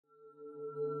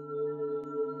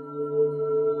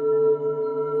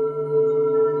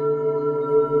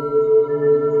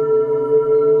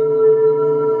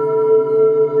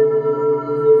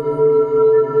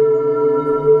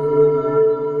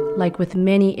like with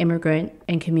many immigrant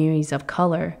and communities of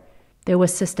color, there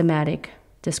was systematic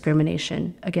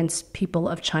discrimination against people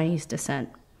of Chinese descent.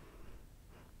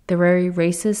 The very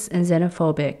racist and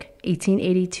xenophobic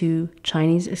 1882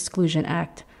 Chinese Exclusion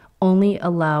Act only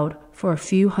allowed for a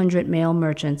few hundred male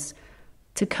merchants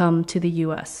to come to the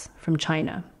U.S. from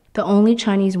China. The only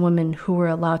Chinese women who were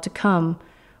allowed to come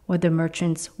were the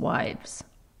merchants' wives.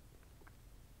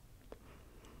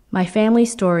 My family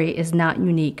story is not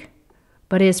unique,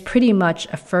 but it is pretty much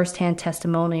a first-hand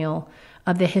testimonial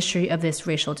of the history of this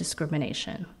racial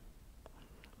discrimination.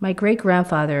 My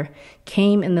great-grandfather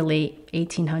came in the late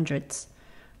 1800s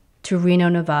to Reno,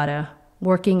 Nevada,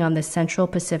 working on the Central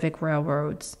Pacific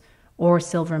Railroads or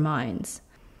silver mines.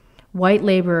 White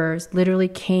laborers literally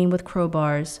came with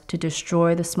crowbars to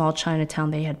destroy the small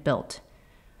Chinatown they had built,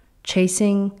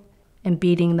 chasing and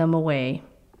beating them away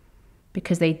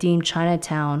because they deemed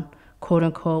Chinatown,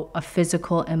 quote-unquote, a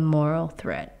physical and moral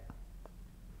threat.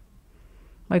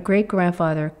 My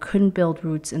great-grandfather couldn't build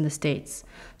roots in the States,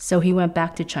 so he went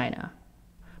back to China.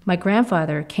 My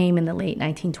grandfather came in the late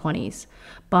 1920s,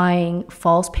 buying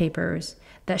false papers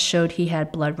that showed he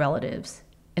had blood relatives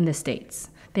in the States.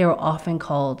 They were often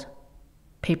called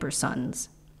paper sons.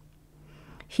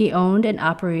 He owned and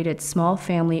operated small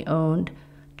family-owned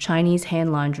Chinese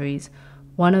hand laundries,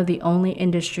 one of the only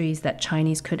industries that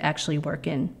Chinese could actually work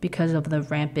in because of the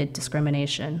rampant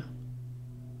discrimination.